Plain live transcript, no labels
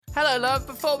Hello, love.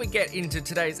 Before we get into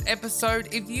today's episode,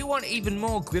 if you want even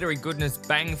more glittery goodness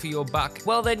bang for your buck,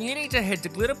 well then you need to head to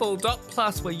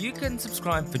glitterball.plus where you can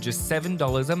subscribe for just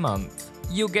 $7 a month.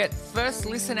 You'll get first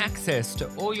listen access to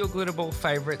all your Glitterball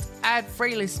favourites,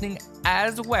 ad-free listening,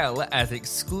 as well as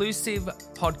exclusive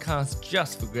podcasts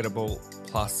just for Glitterball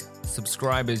Plus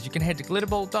subscribers. You can head to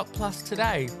glitterball.plus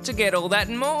today to get all that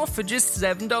and more for just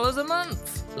 $7 a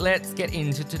month. Let's get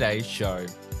into today's show.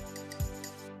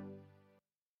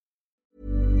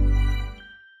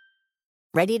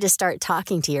 Ready to start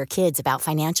talking to your kids about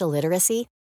financial literacy?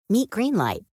 Meet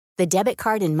Greenlight, the debit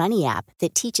card and money app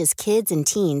that teaches kids and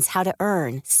teens how to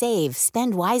earn, save,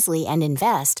 spend wisely, and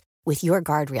invest with your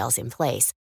guardrails in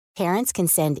place. Parents can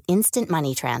send instant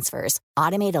money transfers,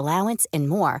 automate allowance, and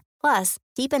more. Plus,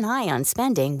 keep an eye on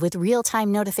spending with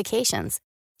real-time notifications.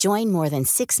 Join more than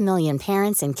 6 million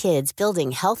parents and kids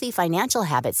building healthy financial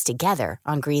habits together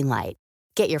on Greenlight.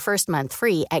 Get your first month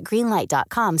free at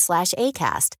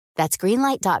greenlight.com/ACAST. That's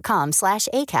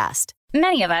greenlight.com/ACAST.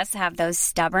 Many of us have those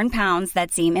stubborn pounds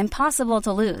that seem impossible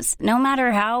to lose, no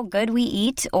matter how good we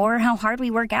eat or how hard we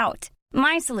work out.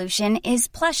 My solution is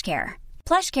PlushCare.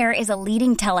 PlushCare is a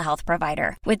leading telehealth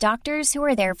provider with doctors who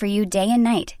are there for you day and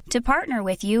night to partner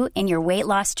with you in your weight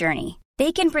loss journey.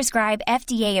 They can prescribe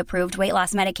FDA-approved weight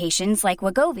loss medications like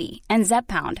Wegovy and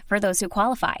Zepbound for those who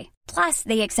qualify. Plus,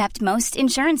 they accept most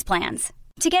insurance plans.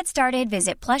 To get started,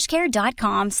 visit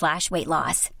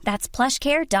plushcare.com/weightloss. That's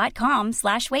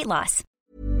plushcare.com/weightloss.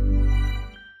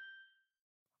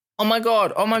 Oh my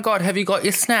God, have you got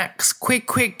your snacks?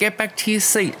 Quick, get back to your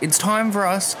seat. It's time for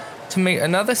us to meet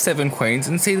another 7 queens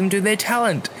and see them do their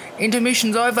talent.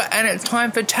 Intermission's over and it's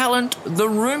time for Talent the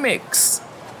Roomix.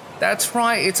 That's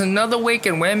right, it's another week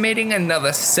and we're meeting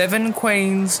another 7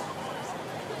 queens.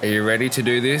 Are you ready to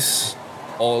do this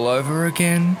all over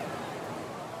again?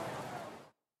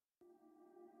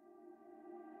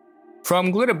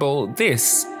 From Glitterball,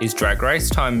 this is Drag Race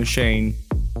Time Machine.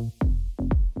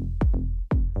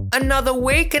 Another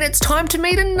week and it's time to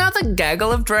meet another gaggle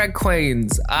of drag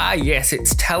queens. Ah yes,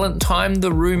 it's Talent Time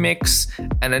the Roomix,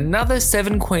 and another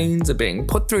 7 queens are being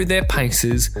put through their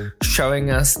paces, showing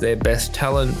us their best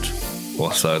talent,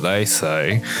 or so they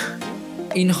say,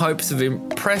 in hopes of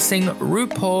impressing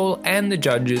RuPaul and the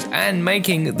judges and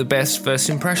making the best first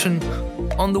impression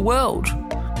on the world.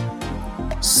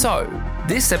 So,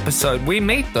 this episode we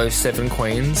meet those 7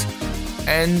 queens,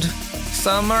 and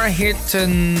some are a hit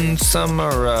and some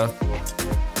are a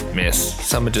miss.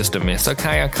 Some are just a miss,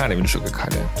 okay? I can't even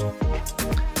sugarcoat it.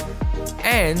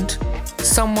 And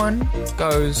someone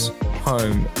goes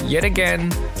home yet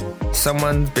again.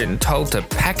 Someone's been told to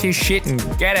pack his shit and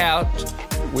get out.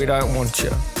 We don't want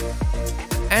you.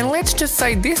 And let's just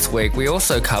say this week we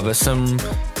also cover some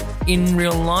in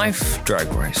real life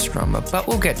drag race drama, but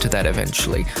we'll get to that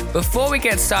eventually. Before we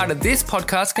get started, this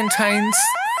podcast contains...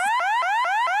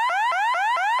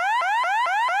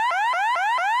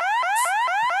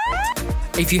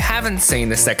 If you haven't seen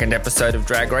the second episode of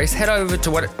Drag Race, head over to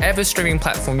whatever streaming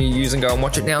platform you use and go and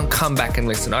watch it now and come back and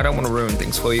listen. I don't want to ruin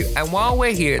things for you. And while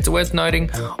we're here, it's worth noting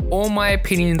all my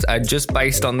opinions are just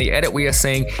based on the edit we are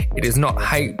seeing. It is not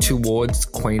hate towards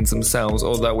queens themselves,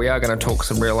 although we are going to talk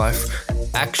some real life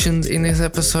actions in this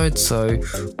episode,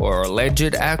 or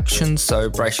alleged actions, so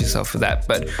brace yourself for that.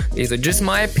 But these are just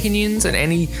my opinions and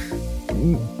any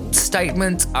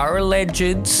statements are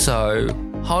alleged, so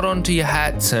hold on to your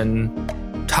hats and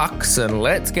tucks and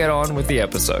let's get on with the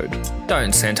episode.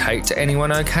 Don't send hate to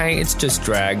anyone, okay? It's just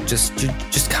drag. Just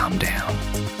calm down.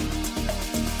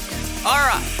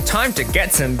 Alright, time to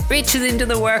get some bitches into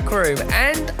the workroom.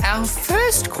 And our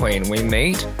first queen we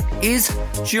meet is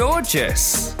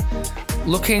Jorgeous.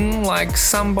 Looking like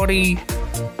somebody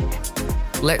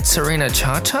let Serena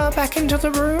Chacha back into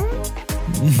the room.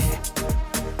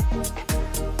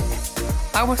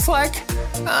 I was like,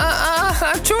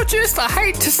 Jorgeous, I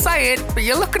hate to say it, but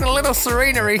you're looking a little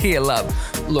Serena-y here, love.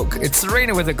 Look, it's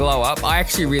Serena with a glow-up. I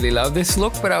actually really love this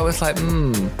look, but I was like,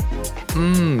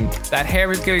 that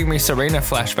hair is giving me Serena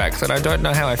flashbacks, and I don't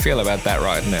know how I feel about that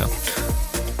right now.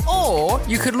 Or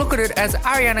you could look at it as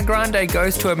Ariana Grande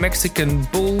goes to a Mexican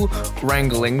bull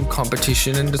wrangling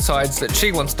competition and decides that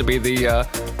she wants to be the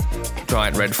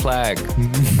giant red flag.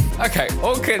 Okay,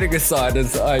 all kidding aside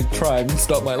as I try and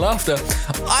stop my laughter,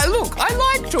 I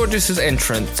like Jorgeous'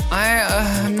 entrance.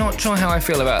 I'm not sure how I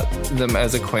feel about them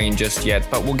as a queen just yet,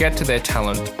 but we'll get to their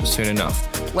talent soon enough.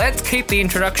 Let's keep the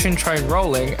introduction train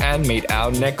rolling and meet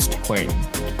our next queen.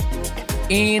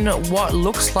 In what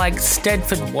looks like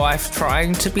Stedford wife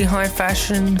trying to be high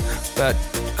fashion, but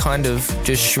kind of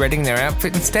just shredding their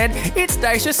outfit instead, it's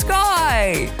Daisha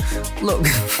Sky! Look,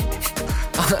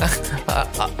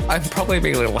 I'm probably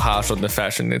being a little harsh on the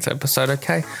fashion this episode,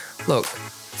 okay? Look,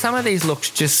 some of these looks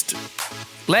just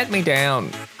let me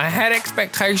down. I had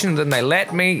expectations and they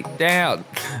let me down.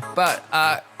 But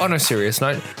on a serious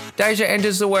note, Deja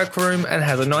enters the workroom and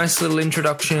has a nice little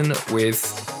introduction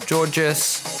with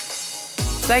Georges.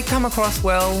 They come across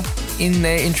well in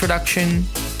their introduction.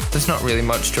 There's not really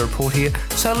much to report here,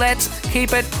 so let's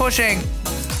keep it pushing.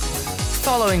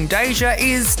 Following Deja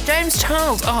is James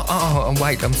Charles.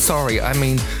 Wait, I'm sorry. I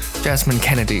mean Jasmine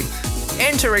Kennedy.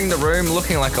 Entering the room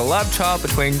looking like a love child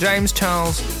between James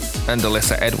Charles and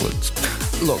Alyssa Edwards.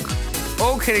 Look,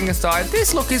 all kidding aside,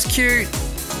 this look is cute.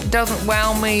 Doesn't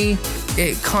wow me.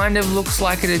 It kind of looks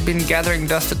like it had been gathering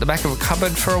dust at the back of a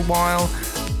cupboard for a while.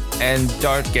 And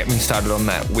don't get me started on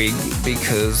that wig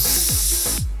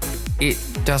because it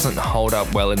doesn't hold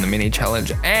up well in the mini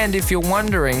challenge. And if you're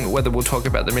wondering whether we'll talk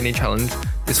about the mini challenge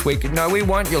this week, no, we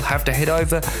won't. You'll have to head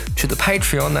over to the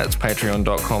Patreon. That's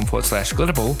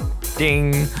patreon.com/glitterball.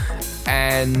 Ding.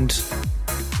 And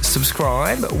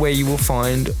subscribe, where you will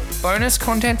find bonus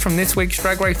content from this week's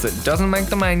Drag Race that doesn't make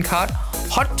the main cut,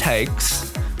 hot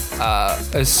takes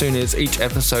as soon as each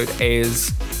episode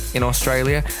airs in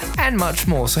Australia, and much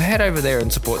more. So head over there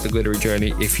and support the Glittery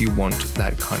Journey if you want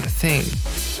that kind of thing.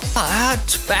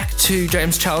 Back to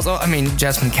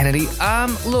Jasmine Kennedy.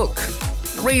 Look,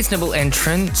 reasonable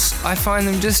entrance. I find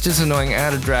them just as annoying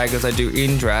out of drag as I do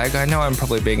in drag. I know I'm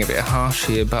probably being a bit harsh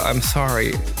here, but I'm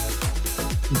sorry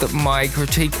that my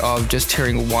critique of just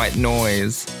hearing white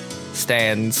noise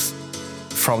stands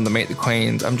from the Meet the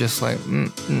Queens. I'm just like,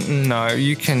 no,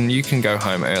 you can go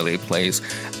home early, please.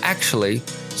 Actually,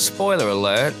 spoiler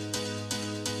alert.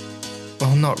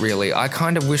 Well, not really. I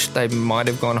kind of wish they might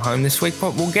have gone home this week,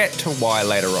 but we'll get to why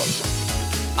later on.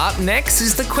 Up next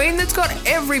is the queen that's got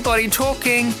everybody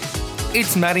talking.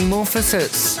 It's Maddie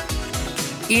Morphosis.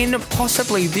 In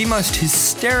possibly the most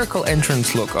hysterical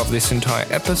entrance look of this entire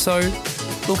episode,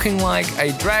 looking like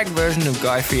a drag version of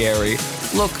Guy Fieri.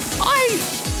 Look,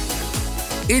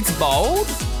 it's bold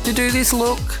to do this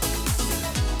look,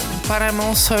 but I'm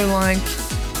also like,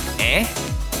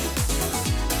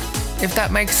 if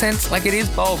that makes sense. Like, it is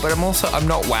bold, but I'm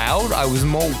not wowed. I was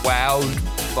more wowed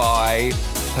by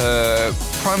her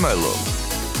promo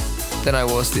look than I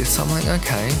was this. So I'm like,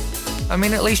 okay. I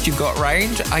mean, at least you've got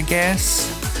range, I guess.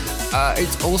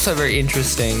 It's also very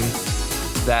interesting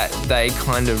that they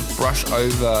kind of brush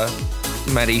over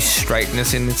Maddie's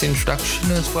straightness in this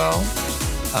introduction as well.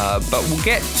 But we'll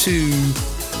get to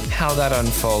how that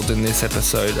unfolds in this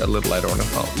episode a little later on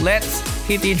as well. Let's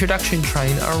hit the introduction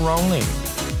train a-rolling.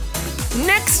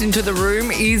 Next into the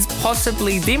room is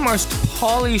possibly the most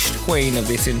polished queen of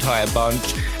this entire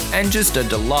bunch, and just a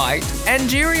delight,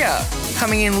 Angeria,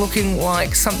 coming in looking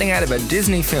like something out of a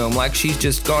Disney film, like she's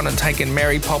just gone and taken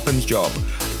Mary Poppins' job,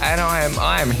 and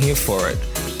I am here for it.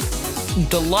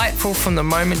 Delightful from the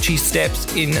moment she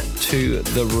steps into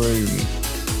the room.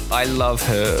 I love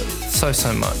her so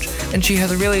much, and she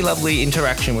has a really lovely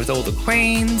interaction with all the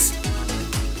queens,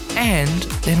 and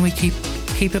then we keep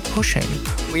it pushing.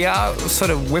 We are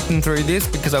sort of whipping through this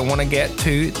because I want to get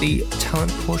to the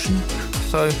talent portion.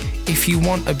 So if you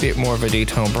want a bit more of a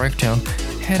detailed breakdown,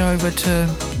 head over to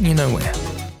you know where.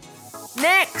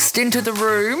 Next into the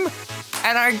room,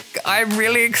 and I'm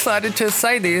really excited to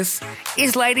say this,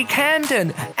 is Lady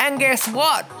Camden. And guess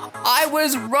what? I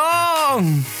was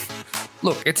wrong.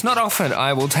 Look, it's not often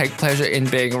I will take pleasure in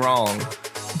being wrong,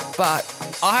 but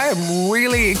I am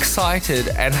really excited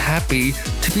and happy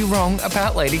to be wrong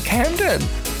about Lady Camden.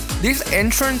 This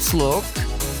entrance look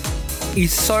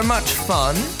is so much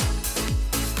fun.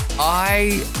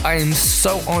 I am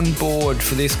so on board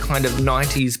for this kind of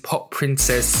 90s pop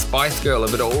princess Spice Girl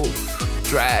of it all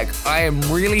drag. I am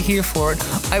really here for it.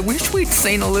 I wish we'd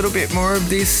seen a little bit more of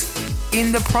this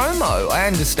in the promo. I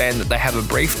understand that they have a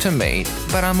brief to meet,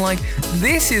 but I'm like,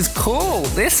 this is cool.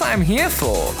 This I'm here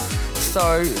for.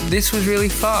 So this was really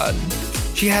fun.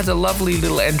 She has a lovely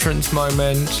little entrance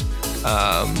moment,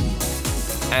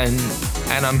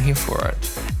 and I'm here for it.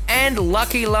 And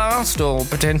lucky last, or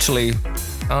potentially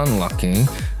unlucky,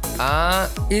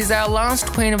 is our last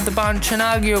queen of the bunch, and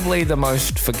arguably the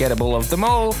most forgettable of them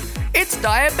all. It's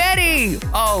Daya Betty!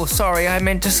 Oh, sorry, I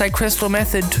meant to say Crystal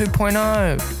Method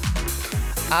 2.0.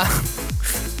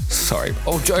 Sorry,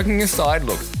 all joking aside,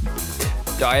 look,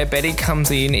 Daya Betty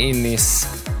comes in this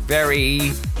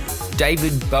very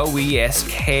David Bowie-esque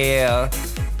hair,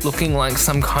 looking like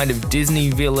some kind of Disney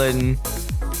villain.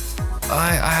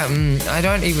 I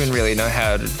don't even really know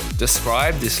how to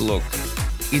describe this look.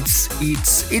 It's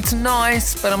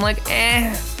nice, but I'm like,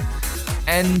 eh.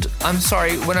 And I'm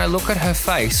sorry, when I look at her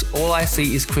face, all I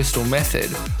see is Crystal Method.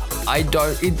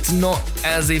 it's not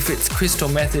as if it's Crystal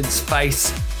Method's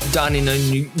face done in a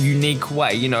unique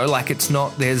way, you know, like it's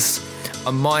not, there's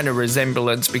a minor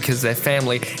resemblance because they're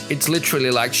family. It's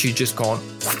literally like she's just gone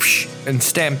whoosh and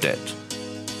stamped it.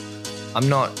 I'm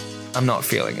not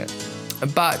feeling it.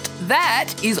 But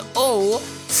that is all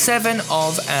 7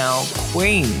 of our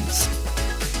queens.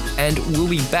 And we'll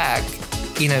be back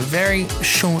in a very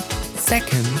short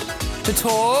second to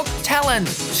talk talent.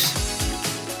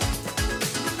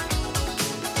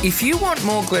 If you want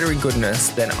more glittery goodness,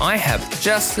 then I have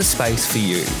just the space for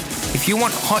you. If you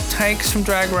want hot takes from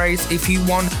Drag Race, if you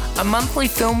want a monthly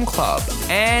film club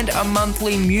and a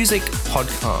monthly music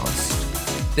podcast,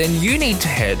 then you need to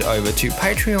head over to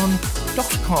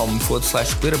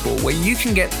patreon.com/glitterball, where you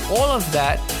can get all of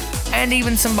that and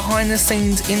even some behind the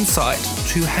scenes insight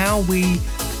to how we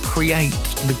create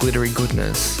the glittery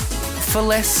goodness for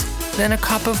less than a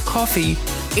cup of coffee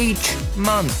each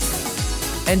month.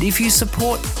 And if you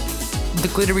support the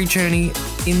glittery journey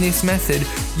in this method,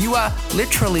 you are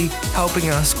literally helping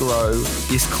us grow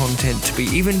this content to be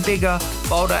even bigger,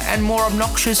 bolder, and more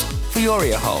obnoxious for your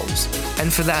ear holes.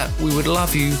 And for that, we would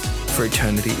love you for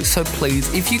eternity. So please,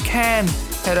 if you can,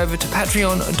 head over to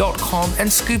patreon.com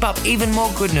and scoop up even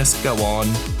more goodness. Go on.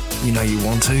 You know you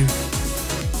want to.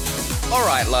 All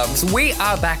right, loves, we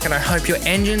are back, and I hope your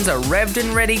engines are revved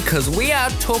and ready, because we are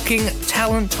talking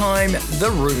Talent Time, the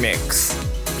Remix.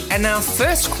 And our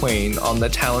first queen on the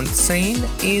talent scene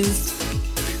is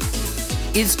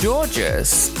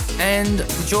Jorgeous. And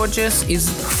Jorgeous is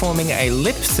performing a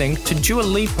lip sync to Dua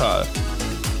Lipa.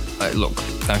 Look,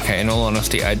 okay, in all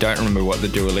honesty, I don't remember what the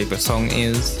Dua Lipa song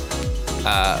is.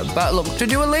 But look, to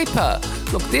Dua Lipa.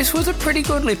 Look, this was a pretty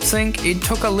good lip sync. It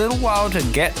took a little while to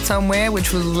get somewhere,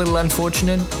 which was a little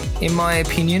unfortunate, in my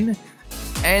opinion.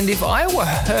 And if I were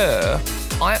her,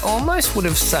 I almost would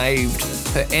have saved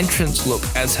her entrance look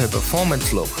as her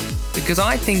performance look, because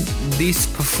I think this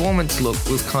performance look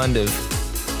was kind of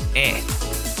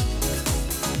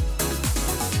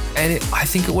And I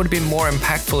think it would have been more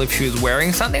impactful if she was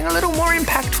wearing something a little more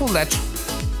impactful. That's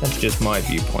just my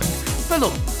viewpoint. But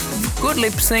look, good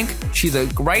lip sync. She's a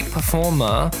great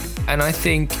performer, and I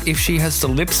think if she has to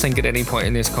lip sync at any point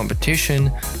in this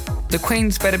competition, the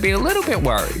queens better be a little bit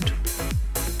worried.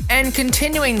 And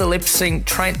continuing the lip sync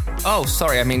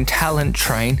talent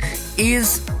train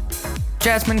is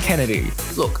Jasmine Kennedy.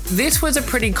 Look, this was a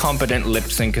pretty competent lip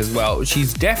sync as well.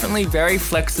 She's definitely very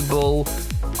flexible,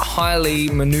 highly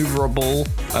maneuverable.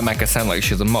 I make her sound like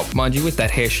she's a mop. Mind you, with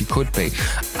that hair, she could be.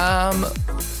 I'm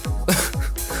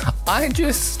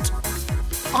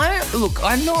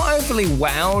not overly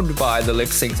wowed by the lip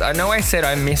syncs. I know I said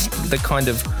I missed the kind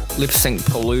of lip sync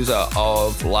palooza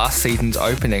of last season's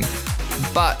opening,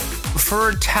 but for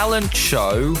a talent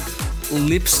show,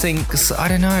 lip syncs, I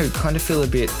don't know, kind of feel a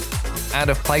bit out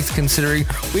of place, considering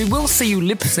we will see you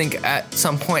lip sync at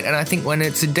some point, and I think when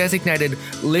it's a designated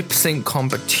lip sync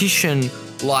competition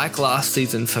like last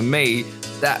season for me,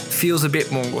 that feels a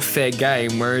bit more of a fair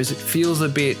game, whereas it feels a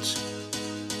bit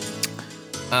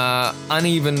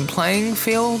uneven playing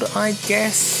field, I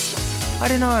guess. I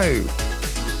don't know.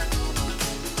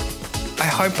 I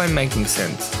hope I'm making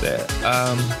sense there.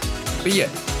 But yeah,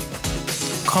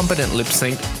 competent lip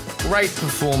sync, great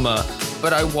performer,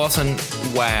 but I wasn't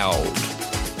wowed.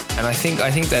 And I think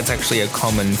that's actually a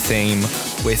common theme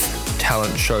with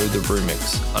talent show The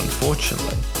Remix,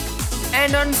 unfortunately.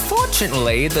 And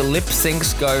unfortunately, the lip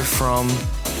syncs go from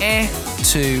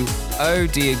to oh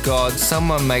dear God,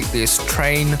 someone make this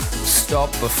train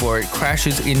stop before it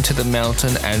crashes into the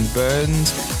mountain and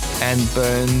burns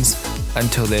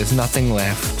until there's nothing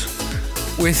left,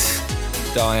 with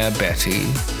Dire Betty.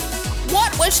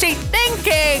 What was she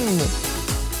thinking?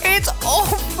 It's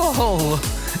awful.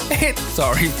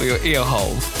 Sorry for your ear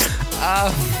holes.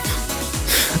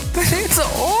 But it's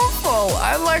awful.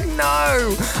 I'm like,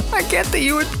 no. I get that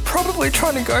you were probably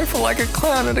trying to go for like a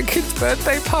clown at a kid's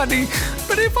birthday party,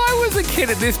 but if I was a kid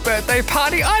at this birthday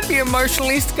party, I'd be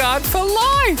emotionally scarred for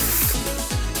life.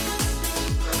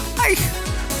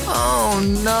 Oh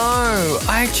no.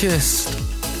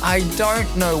 I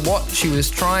don't know what she was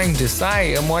trying to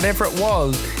say, and whatever it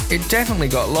was, it definitely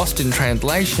got lost in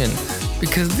translation,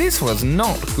 because this was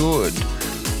not good.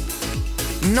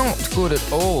 Not good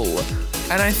at all.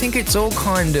 And I think it's all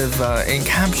kind of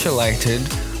encapsulated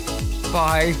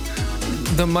by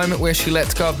the moment where she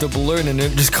lets go of the balloon and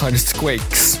it just kind of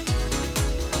squeaks.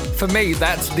 For me,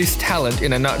 that's this talent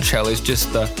in a nutshell, is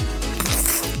just the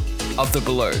of the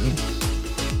balloon.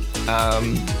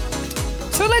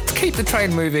 So let's keep the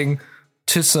train moving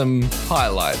to some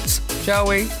highlights, shall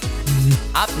we?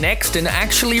 Up next, and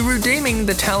actually redeeming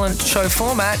the talent show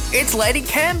format, it's Lady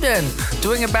Camden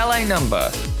doing a ballet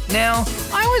number. Now,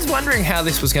 I was wondering how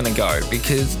this was going to go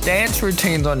because dance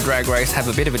routines on Drag Race have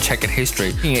a bit of a checkered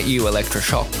history. Looking at you,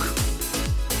 Electroshock.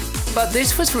 But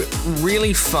this was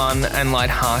really fun and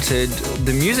lighthearted.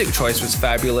 The music choice was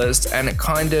fabulous, and it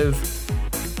kind of,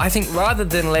 I think rather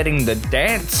than letting the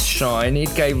dance shine,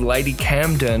 it gave Lady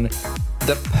Camden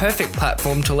the perfect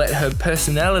platform to let her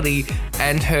personality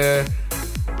and her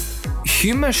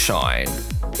humour shine.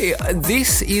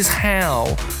 This is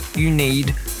how you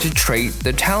need to treat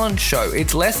the talent show.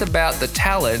 It's less about the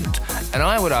talent, and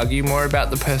I would argue more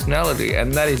about the personality,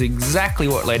 and that is exactly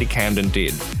what Lady Camden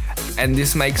did. And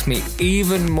this makes me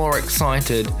even more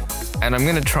excited, and I'm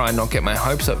going to try and not get my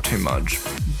hopes up too much,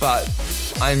 but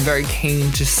I'm very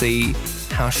keen to see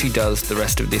how she does the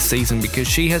rest of this season because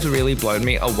she has really blown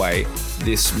me away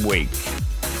this week.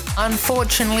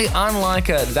 Unfortunately, unlike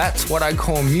a That's What I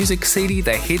Call Music CD,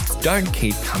 the hits don't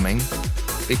keep coming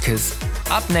because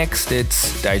up next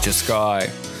it's Deja Skye.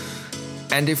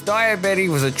 And if Diabetes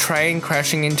was a train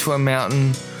crashing into a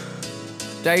mountain,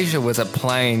 Deja was a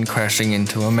plane crashing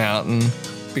into a mountain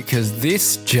because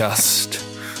this just...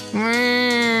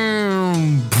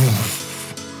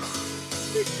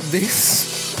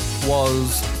 This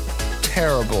was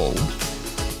terrible.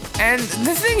 And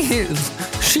the thing is,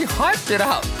 she hyped it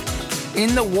up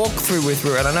in the walkthrough with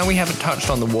Rue, and I know we haven't touched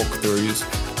on the walkthroughs.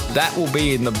 That will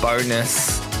be in the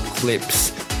bonus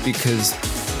clips because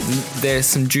there's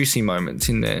some juicy moments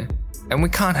in there. And we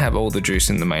can't have all the juice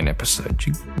in the main episode.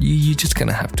 You're just going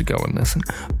to have to go and listen.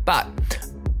 But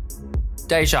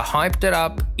Deja hyped it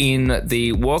up in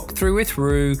the walkthrough with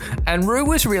Rue, and Rue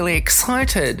was really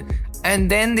excited.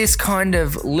 And then this kind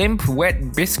of limp,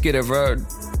 wet biscuit of a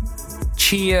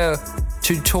cheer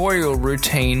tutorial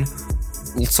routine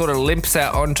sort of limps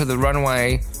out onto the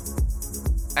runway.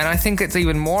 And I think it's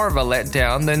even more of a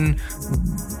letdown than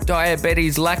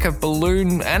Diabetes' lack of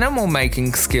balloon animal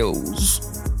making skills.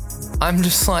 I'm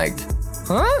just like,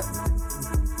 huh?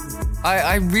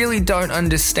 I really don't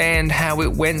understand how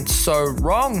it went so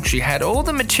wrong. She had all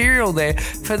the material there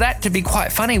for that to be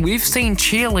quite funny. We've seen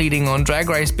cheerleading on Drag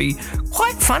Race be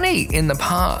quite funny in the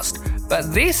past,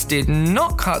 but this did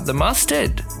not cut the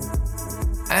mustard.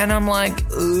 And I'm like,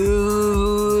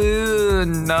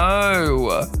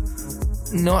 no,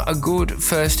 not a good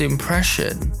first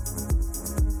impression.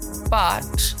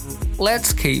 But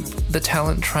let's keep the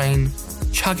talent train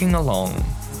chugging along.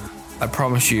 I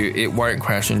promise you it won't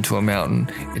crash into a mountain.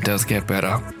 It does get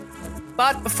better.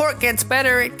 But before it gets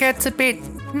better, it gets a bit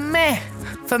meh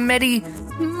for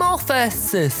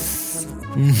Metamorphosis.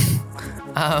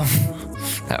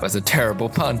 That was a terrible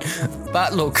pun.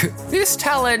 But look, this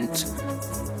talent,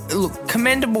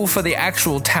 commendable for the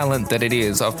actual talent that it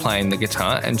is of playing the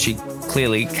guitar, and she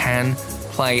clearly can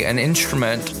play an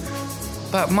instrument.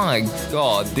 But my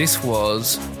God, this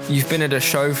was... You've been at a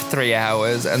show for 3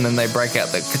 hours and then they break out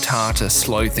the guitar to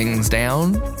slow things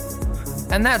down.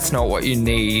 And that's not what you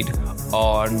need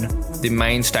on the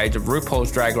main stage of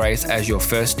RuPaul's Drag Race as your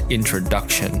first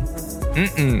introduction.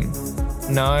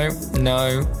 No.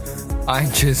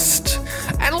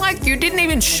 And like, you didn't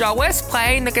even show us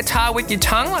playing the guitar with your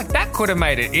tongue. Like, that could have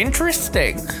made it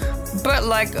interesting. But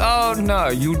like, oh no,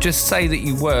 you just say that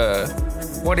you were.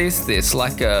 What is this?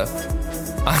 Like a...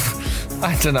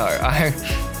 I don't know.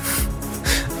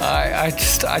 I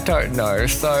don't know.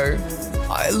 So,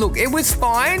 look, it was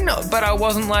fine, but I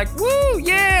wasn't like, woo,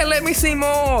 yeah, let me see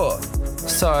more.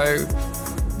 So,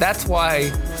 that's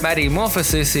why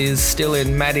Metamorphosis is still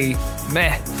in Maddie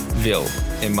Mehville,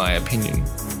 in my opinion.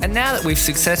 And now that we've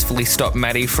successfully stopped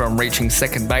Maddie from reaching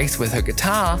second base with her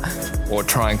guitar, or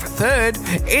trying for third,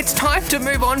 it's time to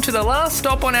move on to the last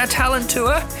stop on our talent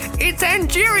tour. It's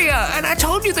Angeria, and I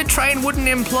told you the train wouldn't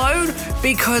implode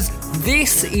because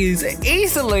this is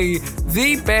easily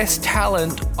the best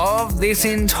talent of this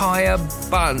entire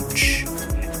bunch.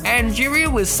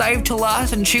 Angeria was saved to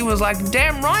last, and she was like,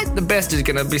 damn right, the best is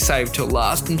going to be saved till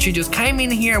last. And she just came in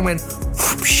here and went,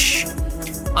 whoosh,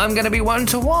 I'm going to be one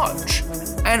to watch.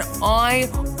 And I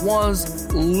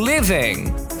was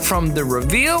living from the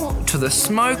reveal to the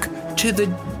smoke to the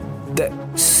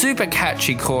super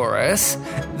catchy chorus.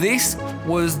 This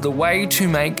was the way to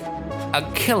make a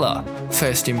killer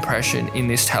first impression in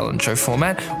this talent show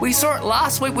format. We saw it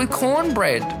last week with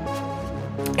Cornbread.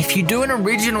 If you do an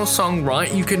original song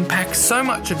right, you can pack so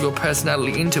much of your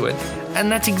personality into it.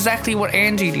 And that's exactly what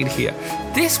Angie did here.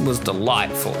 This was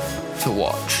delightful to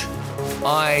watch.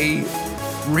 I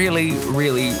really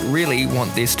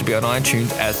want this to be on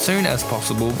iTunes as soon as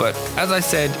possible, but as I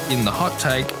said in the hot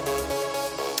take,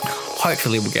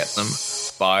 hopefully we'll get them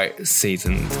by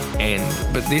season's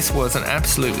end. But this was an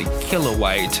absolutely killer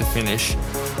way to finish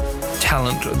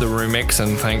Talent the Remix,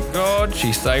 and thank God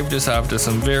she saved us after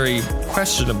some very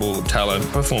questionable talent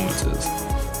performances.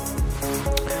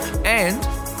 And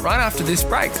right after this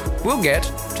break, we'll get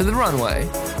to the runway.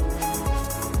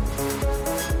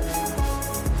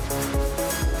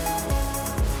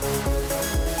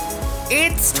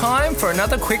 It's time for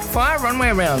another quickfire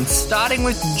runway round, starting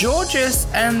with Gorgeous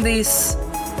and this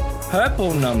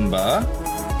purple number.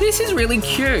 This is really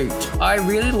cute. I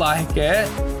really like it.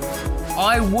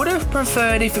 I would have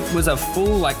preferred if it was a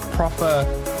full, like, proper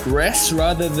dress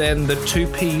rather than the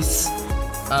two-piece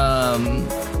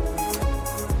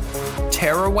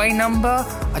tearaway number.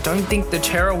 I don't think the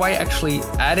tearaway actually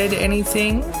added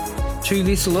anything to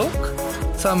this look,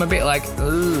 so I'm a bit like,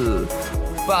 ugh.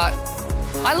 But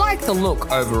I like the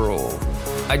look overall.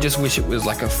 I just wish it was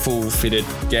like a full fitted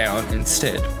gown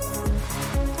instead.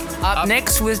 Up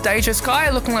next was Deja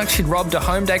Skye, looking like she'd robbed a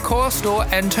home decor store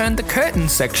and turned the curtain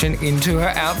section into her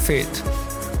outfit.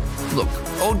 Look,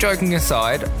 all joking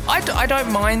aside, I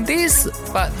don't mind this,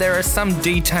 but there are some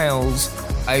details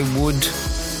I would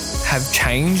have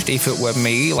changed if it were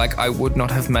me. Like, I would not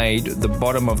have made the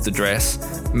bottom of the dress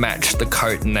match the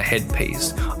coat and the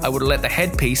headpiece. I would have let the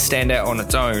headpiece stand out on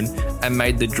its own and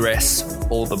made the dress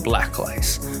all the black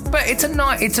lace. But it's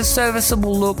a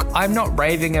serviceable look. I'm not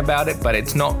raving about it, but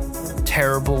it's not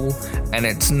terrible, and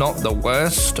it's not the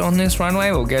worst on this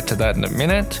runway. We'll get to that in a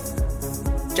minute.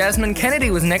 Jasmine Kennedy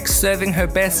was next, serving her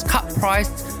best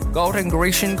cut-priced golden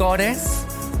Grecian goddess.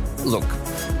 Look,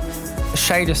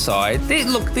 shade aside,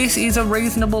 this is a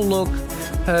reasonable look.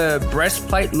 Her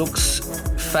breastplate looks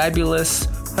fabulous.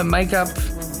 Her makeup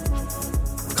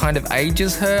kind of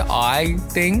ages her, I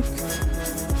think.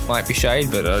 Might be shade,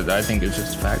 but I think it's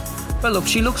just a fact. But look,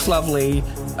 she looks lovely.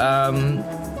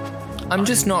 I'm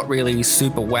just not really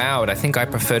super wowed. I think I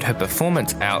preferred her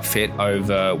performance outfit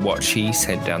over what she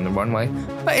said down the runway.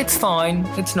 But it's fine.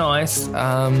 It's nice.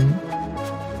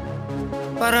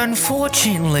 But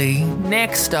unfortunately,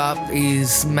 next up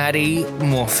is Maddie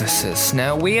Morphosis.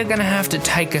 Now, we are going to have to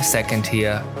take a second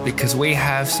here because we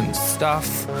have some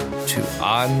stuff to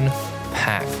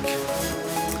unpack.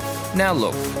 Now,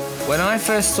 look, when I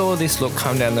first saw this look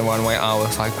come down the runway, I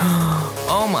was like,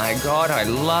 oh my God, I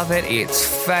love it. It's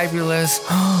fabulous.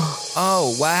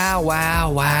 Oh, wow,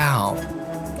 wow, wow.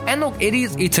 And look,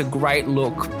 it's a great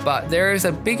look, but there is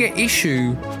a bigger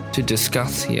issue to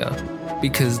discuss here,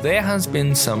 because there has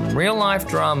been some real-life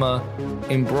drama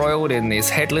embroiled in this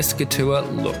headless couture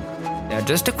look. Now,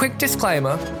 just a quick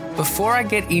disclaimer, before I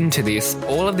get into this,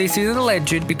 all of this is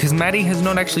alleged because Maddie has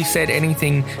not actually said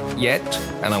anything yet,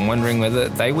 and I'm wondering whether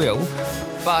they will,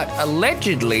 but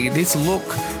allegedly this look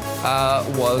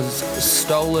was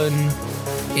stolen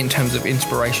in terms of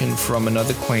inspiration from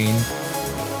another queen,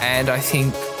 and I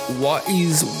think what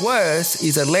is worse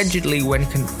is allegedly when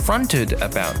confronted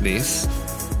about this,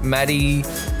 Maddie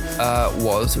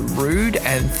was rude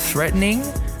and threatening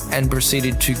and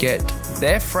proceeded to get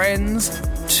their friends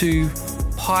to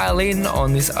pile in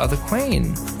on this other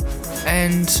queen.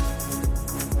 And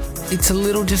it's a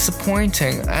little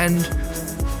disappointing, and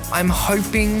I'm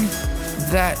hoping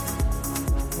that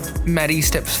Maddie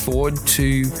steps forward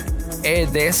to air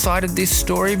their side of this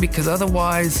story, because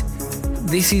otherwise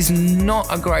this is not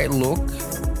a great look.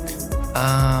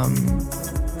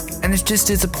 And it's just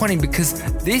disappointing because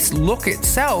this look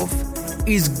itself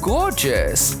is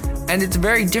gorgeous and it's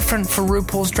very different for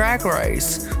RuPaul's Drag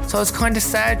Race. So it's kind of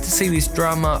sad to see this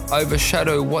drama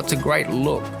overshadow what's a great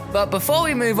look. But before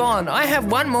we move on, I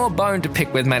have one more bone to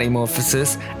pick with Maddie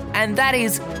Morphosis, and that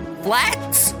is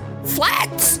flats.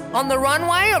 Flats on the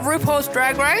runway of RuPaul's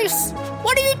Drag Race?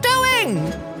 What are you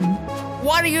doing?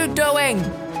 What are you doing?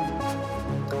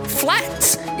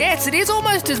 Flats? Yes, it is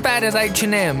almost as bad as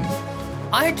H&M.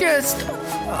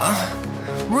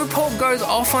 RuPaul goes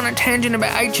off on a tangent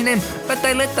about H&M, but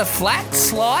they let the flats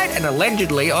slide, and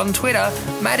allegedly on Twitter,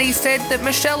 Maddie said that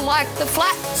Michelle liked the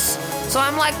flats. So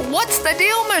I'm like, what's the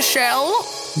deal, Michelle?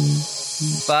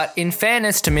 But in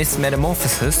fairness to Miss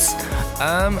Metamorphosis,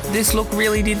 this look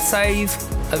really did save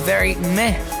a very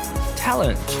meh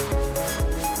talent.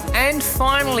 And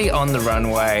finally on the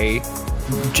runway,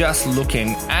 just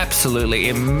looking absolutely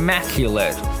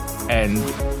immaculate and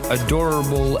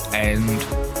adorable and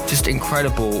just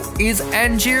incredible, is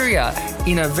Angeria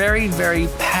in a very, very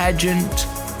pageant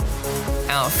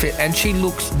outfit, and she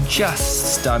looks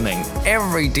just stunning.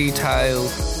 Every detail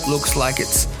looks like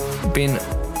it's been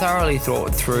thoroughly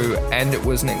thought through, and it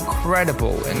was an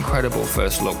incredible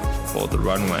first look for the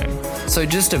runway. So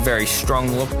just a very strong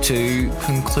look to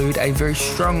conclude a very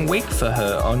strong week for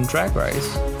her on Drag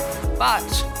Race. But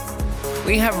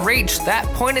we have reached that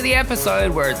point of the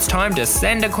episode where it's time to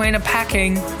send a queen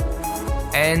a-packing,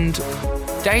 and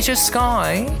Data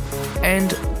Sky and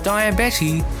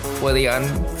Diabetes were the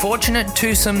unfortunate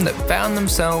twosome that found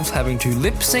themselves having to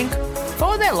lip-sync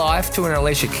for their life to an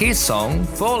Alicia Keys song,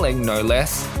 falling no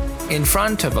less in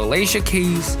front of Alicia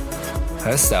Keys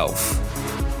herself.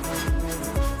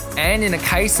 And in a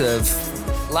case of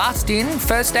last in,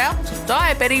 first out,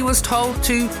 Diabetes was told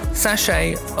to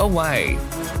sashay away.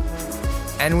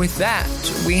 And with that,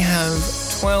 we have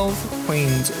 12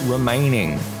 queens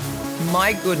remaining.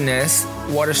 My goodness,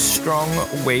 what a strong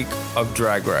week of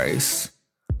Drag Race.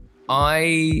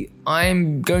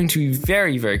 I'm going to be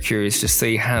very, very curious to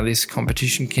see how this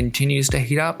competition continues to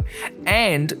heat up.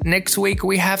 And next week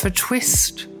we have a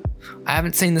twist. I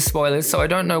haven't seen the spoilers, so I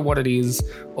don't know what it is,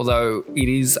 although it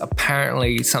is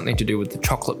apparently something to do with the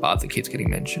chocolate bar that keeps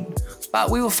getting mentioned. But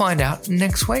we will find out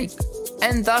next week.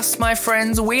 And thus, my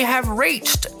friends, we have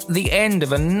reached the end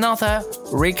of another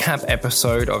recap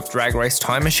episode of Drag Race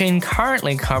Time Machine,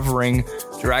 currently covering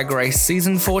Drag Race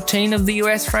Season 14 of the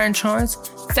US franchise.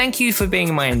 Thank you for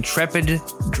being my intrepid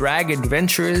drag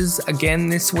adventurers again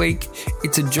this week.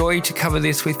 It's a joy to cover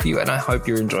this with you, and I hope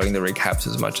you're enjoying the recaps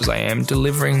as much as I am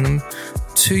delivering them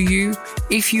to you.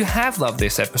 If you have loved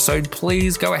this episode,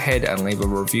 please go ahead and leave a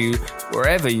review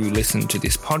wherever you listen to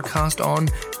this podcast on,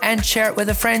 and share it with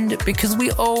a friend, because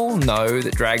we all know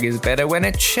that drag is better when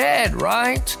it's shared,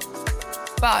 right?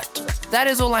 But that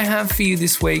is all I have for you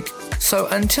this week. So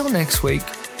until next week,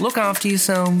 look after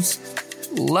yourselves.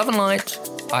 Love and light.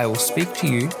 I will speak to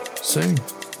you soon.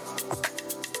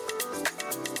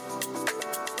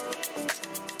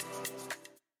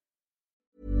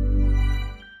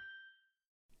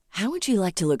 How would you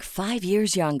like to look 5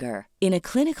 years younger? In a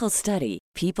clinical study,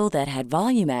 people that had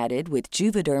volume added with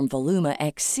Juvederm Voluma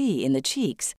XC in the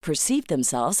cheeks perceived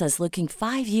themselves as looking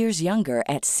 5 years younger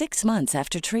at 6 months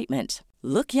after treatment.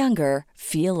 Look younger,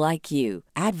 feel like you.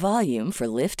 Add volume for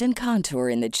lift and contour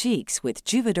in the cheeks with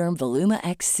Juvederm Voluma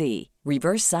XC.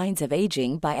 Reverse signs of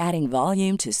aging by adding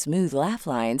volume to smooth laugh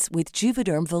lines with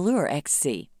Juvederm Volure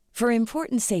XC. For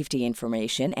important safety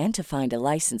information and to find a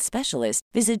licensed specialist,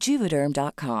 visit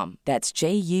Juvederm.com. That's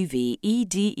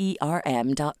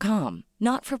JUVEDERM.com.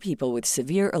 Not for people with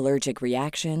severe allergic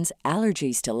reactions,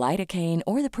 allergies to lidocaine,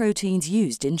 or the proteins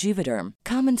used in Juvederm.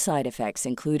 Common side effects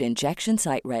include injection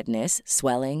site redness,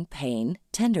 swelling, pain,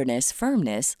 tenderness,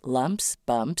 firmness, lumps,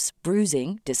 bumps,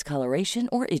 bruising, discoloration,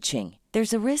 or itching.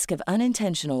 There's a risk of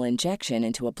unintentional injection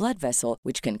into a blood vessel,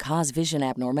 which can cause vision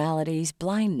abnormalities,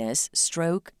 blindness,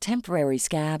 stroke, temporary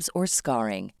scabs, or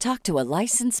scarring. Talk to a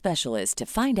licensed specialist to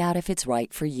find out if it's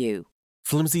right for you.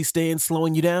 Flimsy staying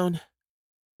slowing you down?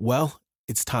 Well,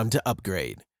 it's time to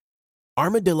upgrade.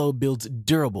 Armadillo builds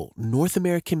durable, North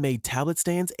American-made tablet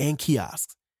stands and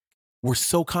kiosks. We're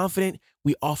so confident,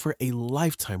 we offer a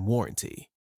lifetime warranty.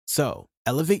 So,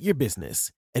 elevate your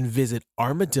business and visit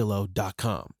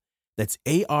armadillo.com. That's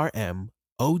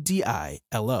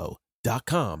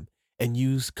ARMODILO.com and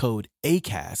use code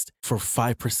ACAST for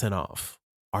 5% off.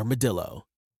 Armadillo,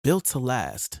 built to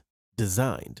last,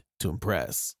 designed to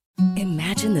impress.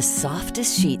 Imagine the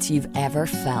softest sheets you've ever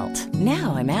felt.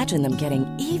 Now imagine them getting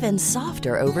even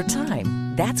softer over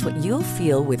time. That's what you'll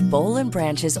feel with Boll &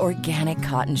 Branch's organic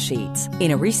cotton sheets.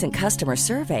 In a recent customer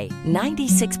survey,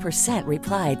 96%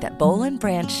 replied that Boll &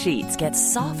 Branch sheets get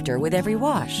softer with every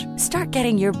wash. Start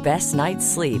getting your best night's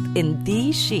sleep in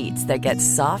these sheets that get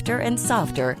softer and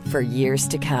softer for years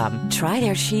to come. Try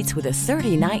their sheets with a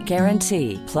 30-night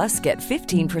guarantee. Plus, get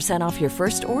 15% off your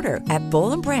first order at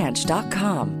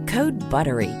bollandbranch.com. Code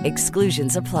BUTTERY.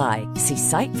 Exclusions apply. See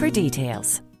site for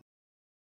details.